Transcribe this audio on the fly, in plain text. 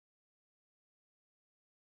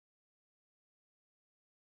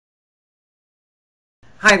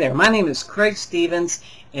Hi there, my name is Craig Stevens,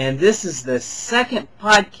 and this is the second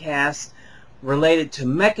podcast related to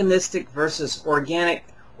mechanistic versus organic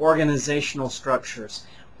organizational structures,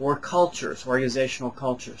 or cultures, organizational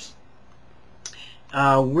cultures.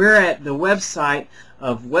 We're at the website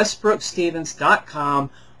of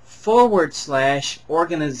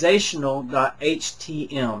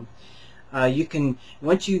westbrookstevens.com/organizational.htm. You can,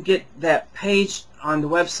 once you get that page on the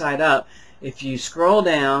website up, if you scroll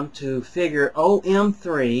down to figure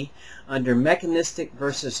OM3 under mechanistic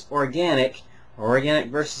versus organic, or organic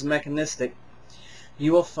versus mechanistic,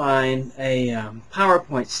 you will find a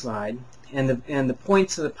PowerPoint slide, and the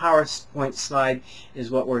points of the PowerPoint slide is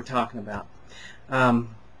what we're talking about.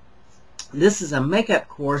 This is a makeup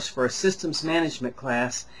course for a systems management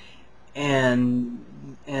class, and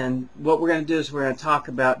what we're going to do is we're going to talk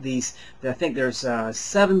about these. I think there's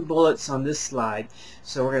 7 bullets on this slide,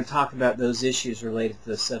 so we're going to talk about those issues related to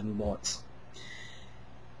the 7 bullets.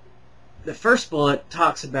 The first bullet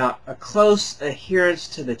talks about a close adherence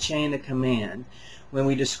to the chain of command. When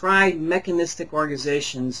we describe mechanistic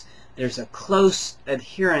organizations, there's a close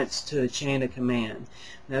adherence to the chain of command.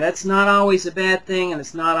 Now that's not always a bad thing, and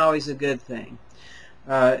it's not always a good thing.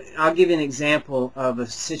 I'll give you an example of a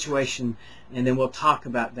situation, and then we'll talk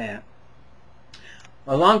about that.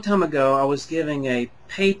 A long time ago, I was giving a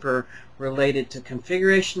paper related to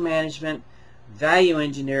configuration management, value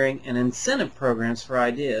engineering, and incentive programs for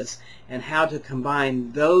ideas, and how to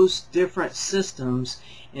combine those different systems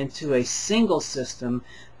into a single system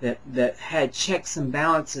that had checks and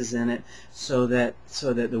balances in it, so that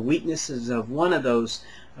the weaknesses of one of those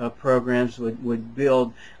programs would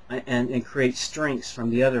build and create strengths from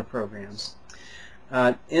the other programs.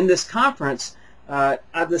 In this conference, I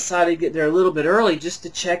decided to get there a little bit early just to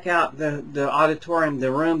check out the auditorium,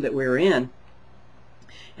 the room that we were in,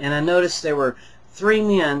 and I noticed there were 3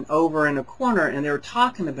 men over in a corner, and they were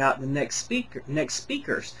talking about the next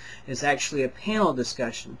speakers. It's actually a panel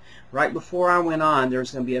discussion. Right before I went on, there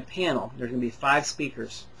was going to be a panel. There's going to be 5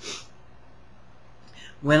 speakers.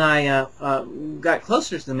 When I got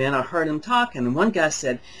closer to the men, I heard them talking, and one guy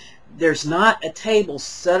said, "There's not a table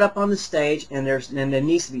set up on the stage, and there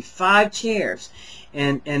needs to be 5 chairs,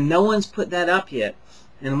 and no one's put that up yet."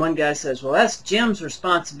 And one guy says, "Well, that's Jim's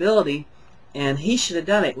responsibility, and he should have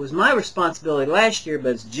done it. It was my responsibility last year,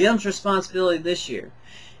 but it's Jim's responsibility this year."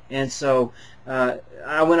 And so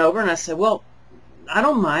I went over and I said, "Well, I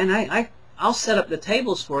don't mind. I'll set up the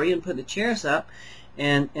tables for you and put the chairs up."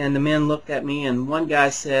 And the men looked at me, and one guy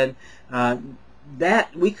said, "That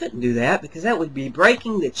we couldn't do that, because that would be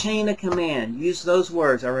breaking the chain of command." Use those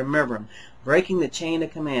words. I remember them. Breaking the chain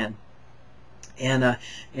of command. And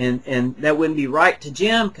that wouldn't be right to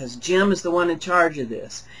Jim, because Jim is the one in charge of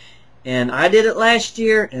this. And I did it last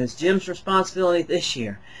year, and it's Jim's responsibility this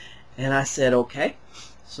year. And I said, okay.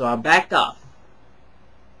 So I backed off.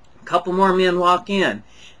 A couple more men walk in.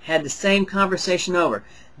 Had the same conversation over.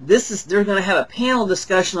 They're going to have a panel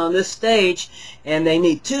discussion on this stage, and they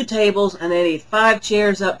need 2 tables, and they need 5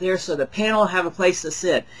 chairs up there so the panel will have a place to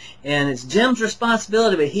sit. And it's Jim's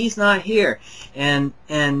responsibility, but he's not here. And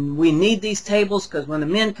we need these tables because when the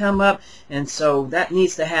men come up, and so that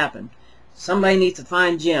needs to happen. Somebody needs to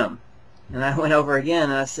find Jim. And I went over again,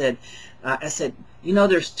 and I said, "You know,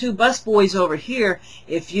 there's 2 busboys over here.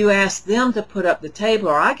 If you ask them to put up the table,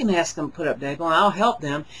 or I can ask them to put up the table, and I'll help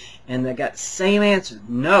them." And they got the same answer.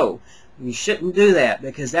 "No, you shouldn't do that,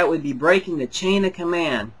 because that would be breaking the chain of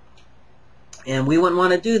command. And we wouldn't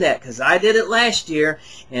want to do that, because I did it last year,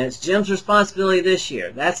 and it's Jim's responsibility this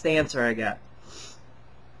year." That's the answer I got.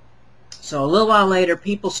 So a little while later,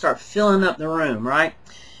 people start filling up the room, right?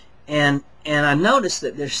 And I noticed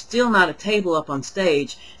that there's still not a table up on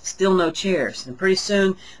stage, still no chairs. And pretty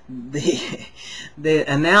soon, the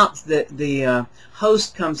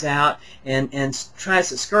host comes out and tries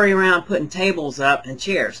to scurry around putting tables up and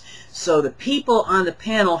chairs. So the people on the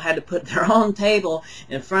panel had to put their own table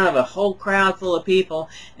in front of a whole crowd full of people,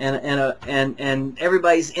 and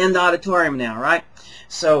everybody's in the auditorium now, right?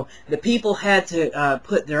 So the people had to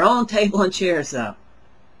put their own table and chairs up.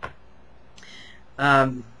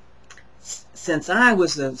 Since I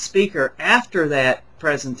was the speaker after that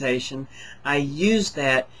presentation, I used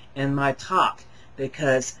that in my talk,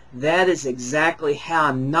 because that is exactly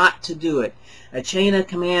how not to do it. A chain of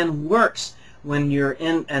command works when you're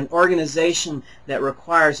in an organization that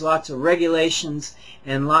requires lots of regulations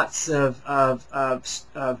and lots of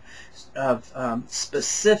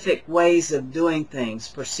specific ways of doing things,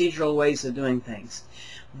 procedural ways of doing things.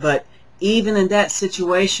 But even in that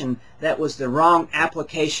situation, that was the wrong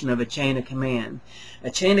application of a chain of command. A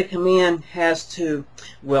chain of command has to,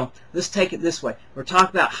 well, let's take it this way. We're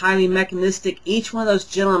talking about highly mechanistic. Each one of those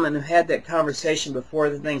gentlemen who had that conversation before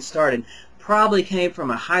the thing started probably came from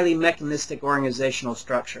a highly mechanistic organizational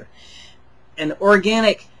structure. An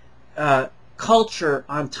organic culture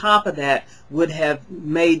on top of that would have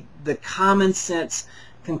made the common sense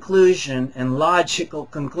conclusion and logical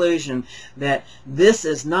conclusion that this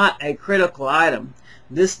is not a critical item.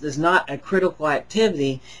 This is not a critical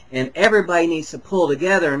activity, and everybody needs to pull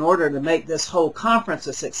together in order to make this whole conference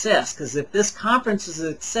a success. Because if this conference is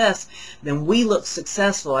a success, then we look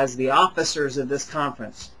successful as the officers of this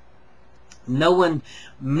conference. No one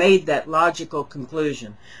made that logical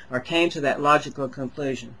conclusion or came to that logical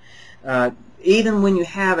conclusion. Even when you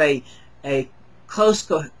have a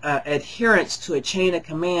close adherence to a chain of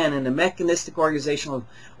command in a mechanistic organization,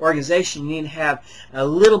 you need to have a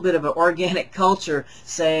little bit of an organic culture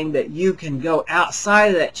saying that you can go outside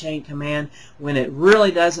of that chain of command when it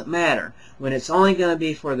really doesn't matter, when it's only going to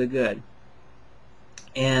be for the good.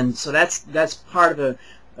 And so that's part of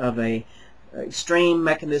a extreme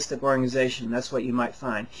mechanistic organization. That's what you might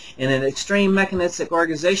find. In an extreme mechanistic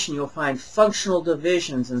organization, you'll find functional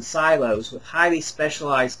divisions and silos with highly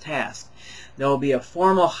specialized tasks. There will be a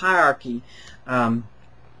formal hierarchy. It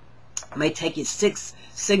may take you 6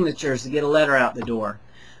 signatures to get a letter out the door.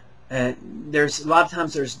 There's a lot of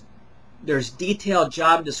times there's detailed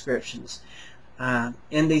job descriptions.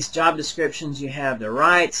 In these job descriptions, you have the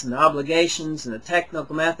rights and the obligations and the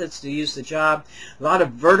technical methods to use the job. A lot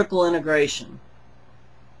of vertical integration.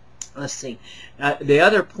 Let's see. The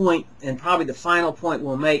other point, and probably the final point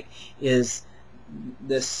we'll make, is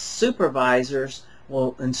the supervisors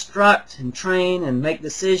will instruct and train and make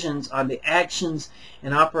decisions on the actions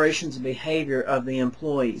and operations and behavior of the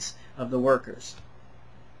employees, of the workers.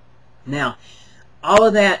 Now, all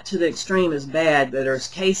of that to the extreme is bad, but there's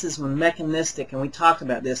cases when mechanistic, and we talked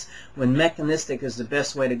about this, when mechanistic is the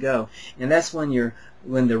best way to go. And that's when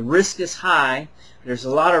the risk is high. There's a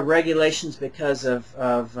lot of regulations because of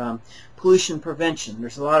pollution prevention.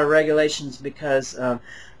 There's a lot of regulations because of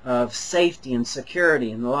safety and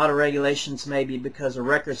security, and a lot of regulations maybe because of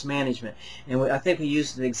records management. And I think we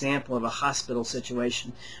used the example of a hospital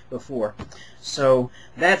situation before. So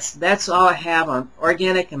that's all I have on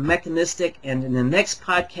organic and mechanistic, and in the next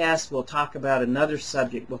podcast we'll talk about another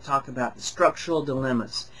subject. We'll talk about the structural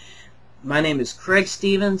dilemmas. My name is Craig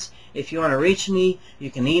Stevens. If you want to reach me, you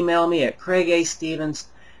can email me at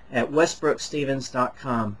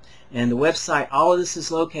craigastevens@westbrookstevens.com. And the website all of this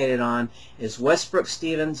is located on is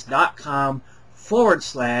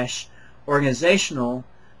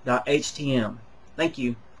westbrookstevens.com/organizational.htm. Thank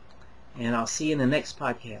you, and I'll see you in the next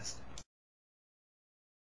podcast.